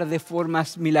obrar de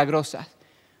formas milagrosas.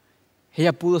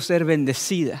 Ella pudo ser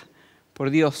bendecida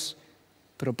por Dios.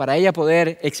 Pero para ella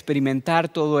poder experimentar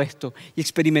todo esto y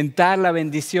experimentar la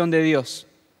bendición de Dios,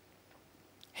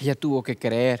 Ella tuvo que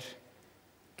creer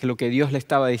que lo que Dios le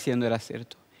estaba diciendo era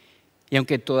cierto. Y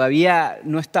aunque todavía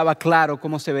no estaba claro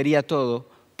cómo se vería todo,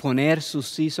 poner su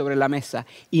sí sobre la mesa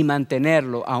y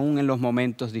mantenerlo aún en los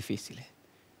momentos difíciles.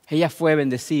 Ella fue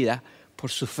bendecida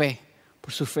por su fe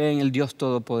en el Dios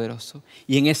Todopoderoso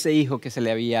y en ese hijo que se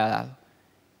le había dado.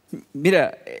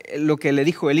 Mira lo que le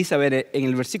dijo Elizabeth en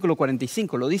el versículo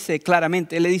 45, lo dice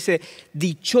claramente. Él le dice,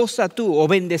 dichosa tú, o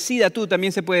bendecida tú,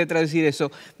 también se puede traducir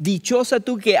eso. Dichosa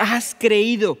tú que has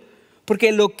creído,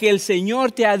 porque lo que el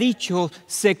Señor te ha dicho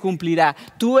se cumplirá.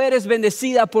 Tú eres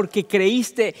bendecida porque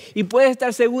creíste y puedes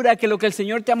estar segura que lo que el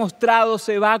Señor te ha mostrado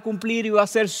se va a cumplir y va a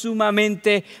ser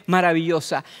sumamente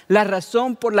maravillosa. La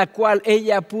razón por la cual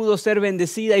ella pudo ser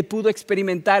bendecida y pudo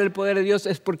experimentar el poder de Dios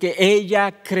es porque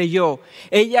ella creyó.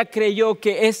 Ella creyó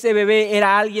que ese bebé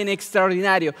era alguien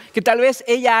extraordinario, que tal vez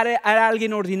ella era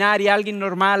alguien ordinario, alguien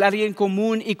normal, alguien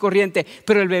común y corriente,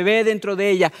 pero el bebé dentro de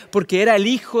ella, porque era el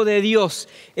Hijo de Dios,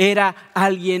 era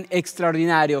alguien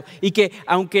extraordinario. Y que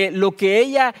aunque lo que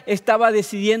ella estaba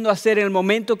decidiendo hacer en el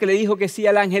momento que le dijo que sí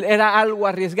al ángel era algo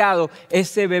arriesgado,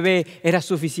 ese bebé era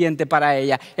suficiente para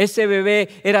ella. Ese bebé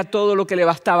era todo lo que le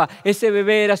bastaba. Ese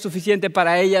bebé era suficiente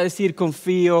para ella decir,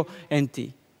 confío en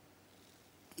ti.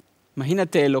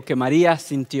 Imagínate lo que María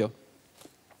sintió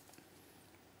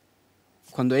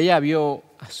cuando ella vio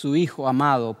a su hijo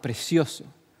amado, precioso,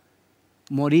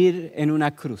 morir en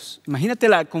una cruz. Imagínate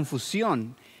la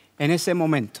confusión en ese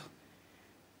momento.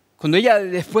 Cuando ella,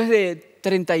 después de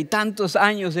 30 y tantos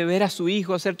años de ver a su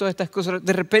hijo hacer todas estas cosas,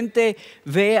 de repente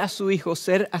ve a su hijo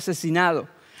ser asesinado.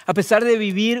 A pesar de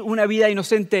vivir una vida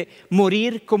inocente,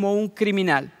 morir como un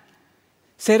criminal.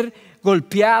 Ser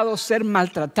golpeado, ser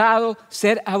maltratado,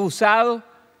 ser abusado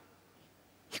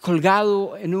y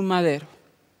colgado en un madero.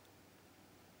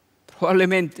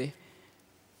 Probablemente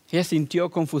ella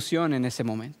sintió confusión en ese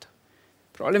momento.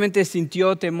 Probablemente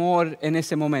sintió temor en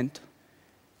ese momento,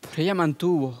 pero ella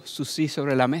mantuvo su sí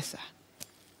sobre la mesa.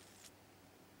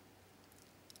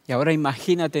 Y ahora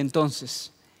imagínate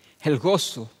entonces el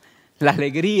gozo, la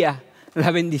alegría, la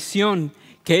bendición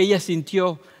que ella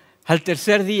sintió al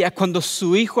tercer día, cuando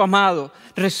su hijo amado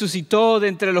resucitó de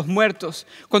entre los muertos,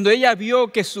 cuando ella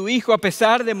vio que su hijo, a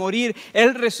pesar de morir,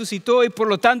 él resucitó y por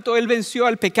lo tanto él venció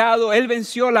al pecado, él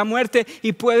venció la muerte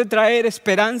y puede traer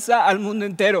esperanza al mundo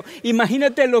entero.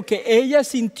 Imagínate lo que ella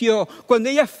sintió cuando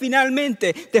ella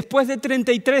finalmente, después de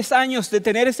 33 años de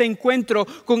tener ese encuentro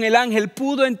con el ángel,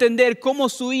 pudo entender cómo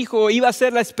su hijo iba a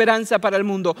ser la esperanza para el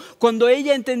mundo. Cuando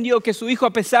ella entendió que su hijo,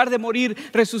 a pesar de morir,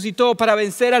 resucitó para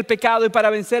vencer al pecado y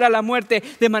para vencer a la muerte,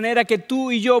 de manera que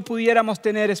tú y yo pudiéramos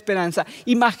tener esperanza.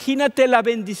 Imagínate la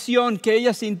bendición que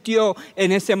ella sintió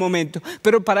en ese momento.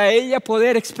 Pero para ella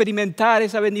poder experimentar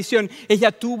esa bendición,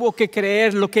 ella tuvo que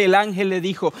creer lo que el ángel le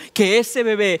dijo, que ese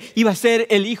bebé iba a ser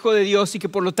el Hijo de Dios y que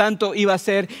por lo tanto iba a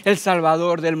ser el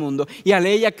Salvador del mundo. Y al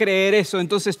ella creer eso,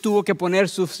 entonces tuvo que poner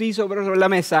su sí sobre la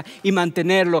mesa y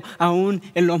mantenerlo aún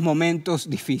en los momentos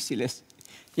difíciles.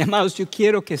 Y amados, yo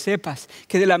quiero que sepas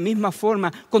que de la misma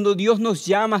forma, cuando Dios nos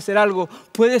llama a hacer algo,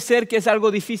 puede ser que es algo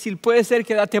difícil, puede ser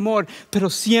que da temor, pero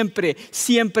siempre,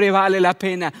 siempre vale la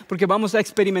pena, porque vamos a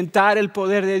experimentar el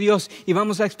poder de Dios y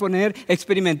vamos a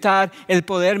experimentar el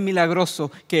poder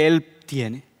milagroso que Él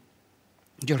tiene.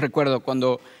 Yo recuerdo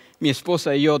cuando mi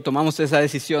esposa y yo tomamos esa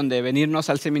decisión de venirnos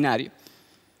al seminario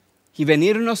y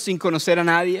venirnos sin conocer a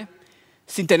nadie,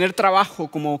 sin tener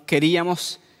trabajo como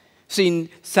queríamos, sin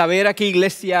saber a qué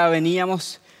iglesia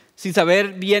veníamos, sin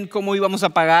saber bien cómo íbamos a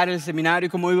pagar el seminario,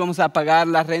 cómo íbamos a pagar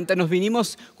la renta. Nos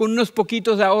vinimos con unos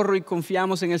poquitos de ahorro y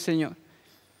confiamos en el Señor.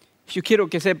 Yo quiero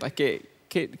que sepas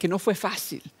que no fue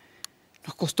fácil.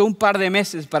 Nos costó un par de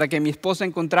meses para que mi esposa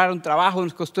encontrara un trabajo,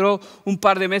 nos costó un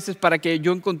par de meses para que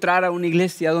yo encontrara una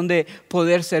iglesia donde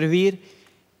poder servir.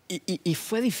 Y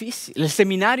fue difícil. El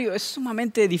seminario es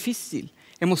sumamente difícil.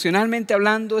 Emocionalmente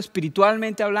hablando,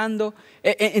 espiritualmente hablando,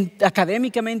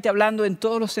 académicamente hablando, en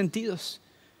todos los sentidos.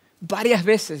 Varias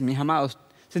veces, mis amados,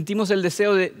 sentimos el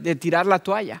deseo de tirar la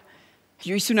toalla.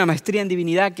 Yo hice una maestría en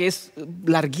divinidad que es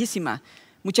larguísima.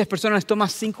 Muchas personas les toma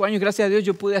 5 años, gracias a Dios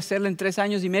yo pude hacerla en 3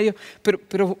 años y medio,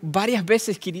 pero varias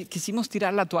veces quisimos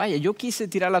tirar la toalla. Yo quise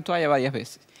tirar la toalla varias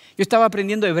veces. Yo estaba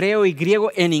aprendiendo hebreo y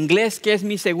griego en inglés, que es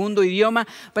mi segundo idioma.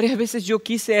 Varias veces yo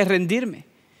quise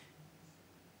rendirme.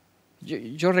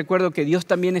 Yo recuerdo que Dios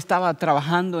también estaba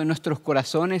trabajando en nuestros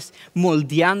corazones,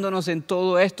 moldeándonos en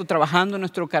todo esto, trabajando en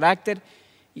nuestro carácter.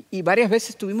 Y varias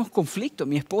veces tuvimos conflicto,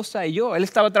 mi esposa y yo. Él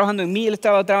estaba trabajando en mí, él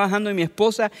estaba trabajando en mi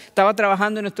esposa, estaba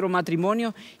trabajando en nuestro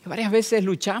matrimonio. Y varias veces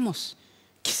luchamos,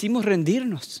 quisimos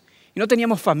rendirnos. Y no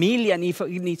teníamos familia ni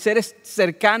seres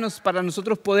cercanos para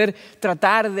nosotros poder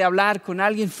tratar de hablar con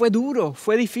alguien. Fue duro,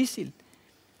 fue difícil.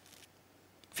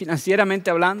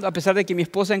 financieramente hablando, a pesar de que mi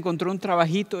esposa encontró un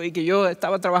trabajito y que yo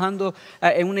estaba trabajando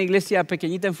en una iglesia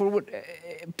pequeñita en Fort Worth,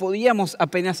 podíamos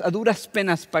apenas, a duras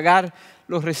penas, pagar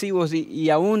los recibos y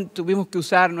aún tuvimos que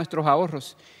usar nuestros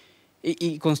ahorros.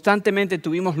 Y constantemente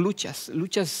tuvimos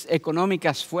luchas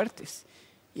económicas fuertes.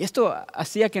 Y esto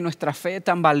hacía que nuestra fe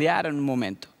tambaleara en un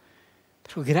momento.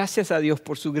 Pero gracias a Dios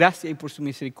por su gracia y por su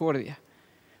misericordia,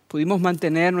 pudimos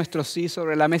mantener nuestro sí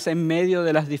sobre la mesa en medio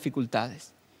de las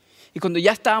dificultades. Y cuando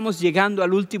ya estábamos llegando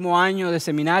al último año de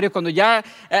seminario, cuando ya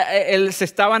se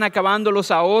estaban acabando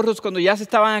los ahorros, cuando ya se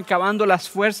estaban acabando las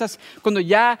fuerzas, cuando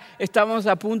ya estábamos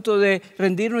a punto de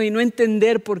rendirnos y no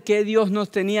entender por qué Dios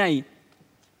nos tenía ahí,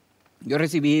 yo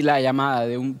recibí la llamada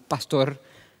de un pastor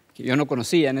que yo no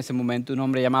conocía en ese momento, un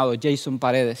hombre llamado Jason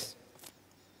Paredes.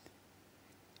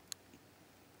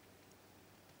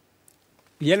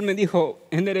 Y él me dijo: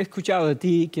 Ender, he escuchado de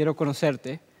ti, quiero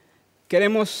conocerte.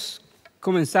 Queremos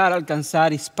comenzar a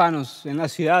alcanzar hispanos en la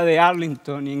ciudad de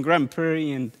Arlington y en Grand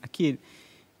Prairie, aquí.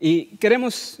 Y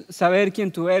queremos saber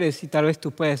quién tú eres y tal vez tú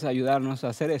puedes ayudarnos a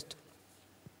hacer esto.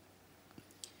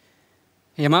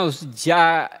 Y amados,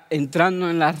 ya entrando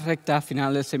en la recta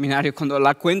final del seminario, cuando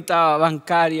la cuenta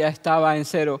bancaria estaba en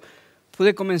cero,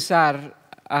 pude comenzar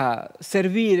a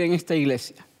servir en esta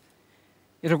iglesia.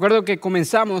 Y recuerdo que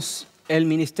comenzamos el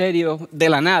ministerio de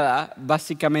la nada,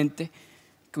 básicamente,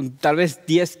 con tal vez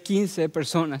 10, 15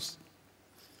 personas.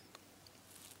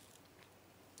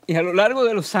 Y a lo largo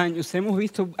de los años hemos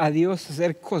visto a Dios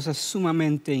hacer cosas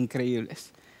sumamente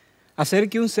increíbles. Hacer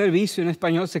que un servicio en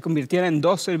español se convirtiera en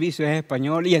 2 servicios en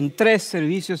español y en 3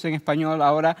 servicios en español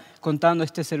ahora, contando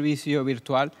este servicio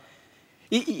virtual.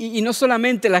 Y no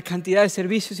solamente la cantidad de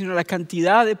servicios, sino la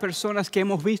cantidad de personas que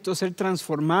hemos visto ser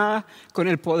transformadas con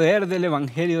el poder del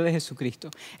Evangelio de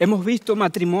Jesucristo. Hemos visto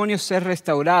matrimonios ser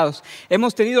restaurados.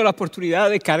 Hemos tenido la oportunidad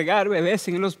de cargar bebés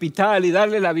en el hospital y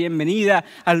darle la bienvenida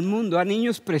al mundo, a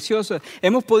niños preciosos.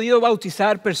 Hemos podido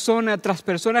bautizar persona tras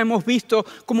persona. Hemos visto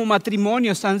cómo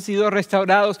matrimonios han sido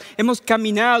restaurados. Hemos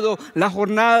caminado la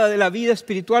jornada de la vida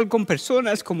espiritual con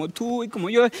personas como tú y como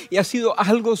yo. Y ha sido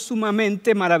algo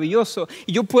sumamente maravilloso.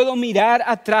 Y yo puedo mirar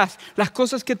atrás las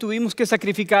cosas que tuvimos que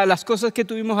sacrificar, las cosas que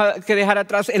tuvimos que dejar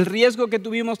atrás, el riesgo que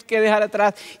tuvimos que dejar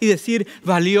atrás y decir,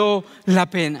 valió la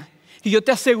pena. Y yo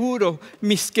te aseguro,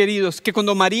 mis queridos, que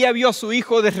cuando María vio a su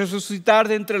hijo de resucitar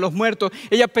de entre los muertos,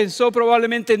 ella pensó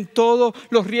probablemente en todos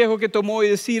los riesgos que tomó y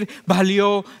decir,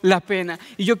 valió la pena.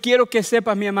 Y yo quiero que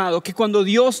sepas, mi amado, que cuando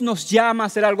Dios nos llama a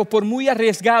hacer algo, por muy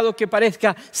arriesgado que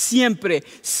parezca, siempre,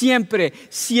 siempre,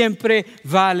 siempre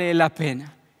vale la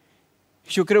pena.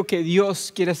 Yo creo que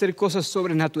Dios quiere hacer cosas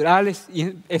sobrenaturales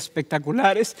y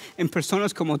espectaculares en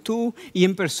personas como tú y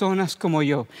en personas como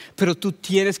yo. Pero tú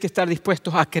tienes que estar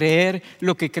dispuesto a creer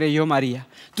lo que creyó María.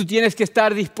 Tú tienes que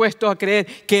estar dispuesto a creer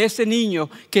que ese niño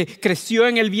que creció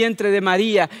en el vientre de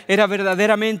María era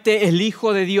verdaderamente el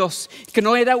Hijo de Dios. Que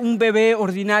no era un bebé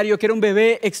ordinario, que era un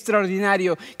bebé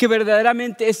extraordinario. Que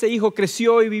verdaderamente ese hijo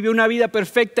creció y vivió una vida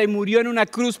perfecta y murió en una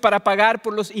cruz para pagar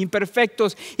por los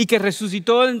imperfectos y que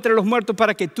resucitó de entre los muertos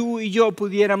para que tú y yo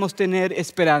pudiéramos tener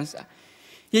esperanza.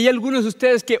 Y hay algunos de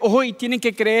ustedes que hoy tienen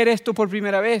que creer esto por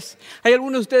primera vez. Hay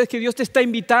algunos de ustedes que Dios te está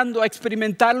invitando a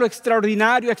experimentar lo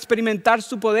extraordinario, a experimentar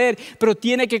su poder, pero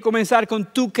tiene que comenzar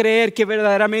con tú creer que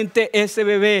verdaderamente ese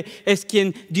bebé es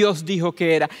quien Dios dijo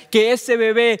que era. Que ese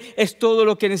bebé es todo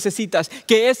lo que necesitas.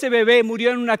 Que ese bebé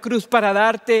murió en una cruz para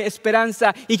darte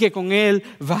esperanza y que con él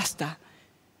basta.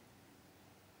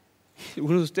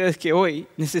 Algunos de ustedes que hoy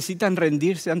necesitan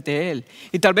rendirse ante Él.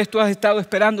 Y tal vez tú has estado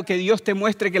esperando que Dios te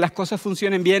muestre que las cosas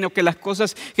funcionen bien o que las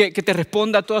cosas, que te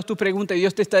responda a todas tus preguntas. Y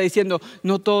Dios te está diciendo,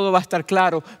 no todo va a estar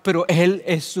claro, pero Él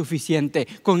es suficiente.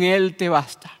 Con Él te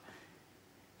basta.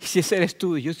 Y si ese eres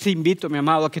tú, yo te invito, mi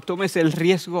amado, a que tomes el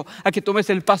riesgo, a que tomes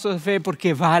el paso de fe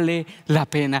porque vale la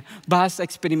pena. Vas a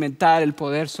experimentar el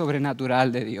poder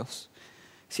sobrenatural de Dios.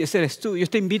 Si ese eres tú, yo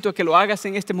te invito a que lo hagas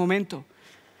en este momento.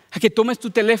 A que tomes tu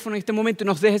teléfono en este momento y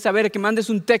nos dejes saber, que mandes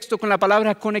un texto con la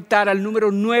palabra conectar al número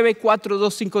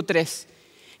 94253.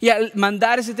 Y al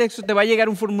mandar ese texto te va a llegar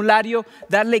un formulario,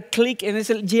 darle clic en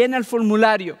ese, llena el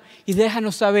formulario y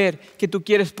déjanos saber que tú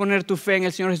quieres poner tu fe en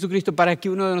el Señor Jesucristo para que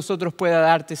uno de nosotros pueda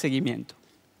darte seguimiento.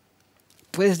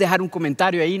 Puedes dejar un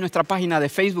comentario ahí en nuestra página de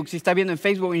Facebook, si estás viendo en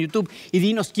Facebook o en YouTube, y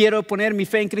dinos, quiero poner mi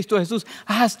fe en Cristo Jesús.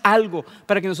 Haz algo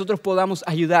para que nosotros podamos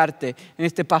ayudarte en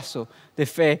este paso de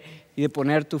fe y de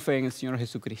poner tu fe en el Señor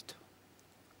Jesucristo.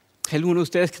 Hay algunos de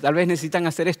ustedes que tal vez necesitan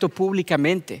hacer esto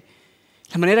públicamente.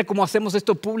 La manera como hacemos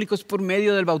esto público es por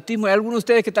medio del bautismo. Hay algunos de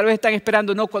ustedes que tal vez están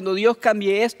esperando, no, cuando Dios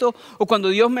cambie esto, o cuando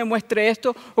Dios me muestre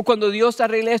esto, o cuando Dios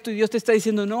arregle esto, y Dios te está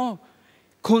diciendo, no.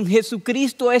 Con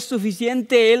Jesucristo es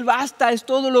suficiente, Él basta, es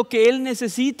todo lo que Él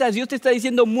necesita. Dios te está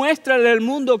diciendo, muéstrale al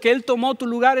mundo que Él tomó tu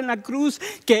lugar en la cruz,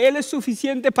 que Él es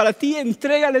suficiente para ti.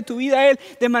 Entrégale tu vida a Él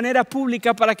de manera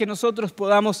pública para que nosotros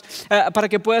para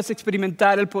que puedas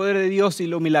experimentar el poder de Dios y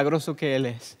lo milagroso que Él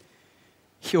es.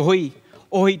 Y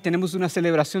hoy tenemos una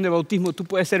celebración de bautismo. Tú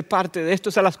puedes ser parte de esto.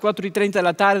 Es a las 4:30 de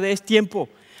la tarde, es tiempo.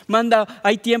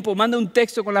 Hay tiempo, manda un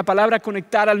texto con la palabra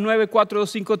conectar al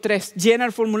 94253, llena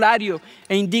el formulario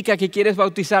e indica que quieres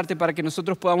bautizarte para que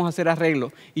nosotros podamos hacer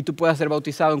arreglo y tú puedas ser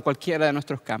bautizado en cualquiera de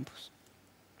nuestros campos.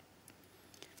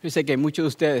 Yo sé que hay muchos de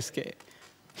ustedes que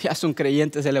ya son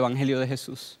creyentes del Evangelio de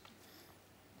Jesús.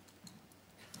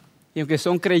 Y aunque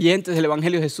son creyentes del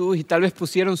Evangelio de Jesús y tal vez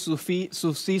pusieron su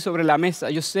sí sobre la mesa,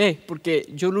 yo sé, porque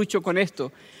yo lucho con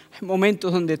esto. Hay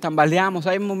momentos donde tambaleamos,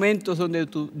 hay momentos donde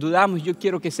dudamos. Yo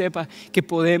quiero que sepas que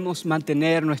podemos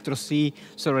mantener nuestro sí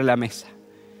sobre la mesa.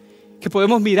 Que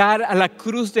podemos mirar a la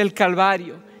cruz del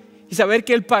Calvario y saber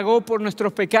que Él pagó por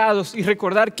nuestros pecados y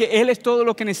recordar que Él es todo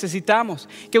lo que necesitamos.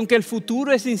 Que aunque el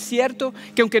futuro es incierto,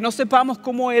 que aunque no sepamos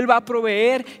cómo Él va a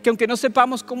proveer, que aunque no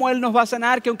sepamos cómo Él nos va a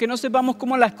sanar, que aunque no sepamos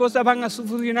cómo las cosas van a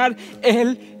funcionar,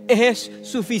 Él es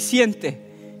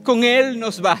suficiente. Con Él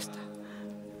nos basta.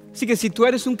 Así que si tú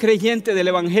eres un creyente del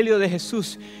Evangelio de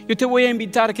Jesús, yo te voy a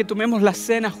invitar a que tomemos la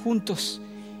cena juntos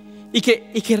y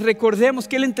que recordemos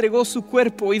que Él entregó su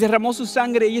cuerpo y derramó su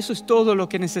sangre y eso es todo lo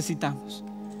que necesitamos.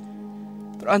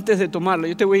 Pero antes de tomarlo,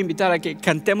 yo te voy a invitar a que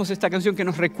cantemos esta canción que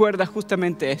nos recuerda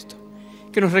justamente esto.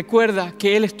 Que nos recuerda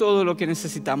que Él es todo lo que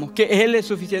necesitamos, que Él es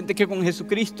suficiente, que con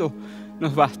Jesucristo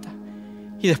nos basta.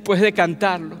 Y después de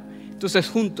cantarlo, entonces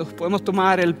juntos podemos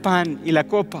tomar el pan y la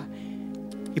copa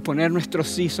y poner nuestro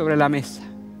sí sobre la mesa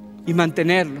y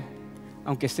mantenerlo,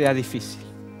 aunque sea difícil.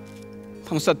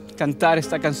 Vamos a cantar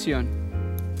esta canción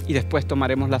y después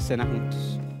tomaremos la cena juntos.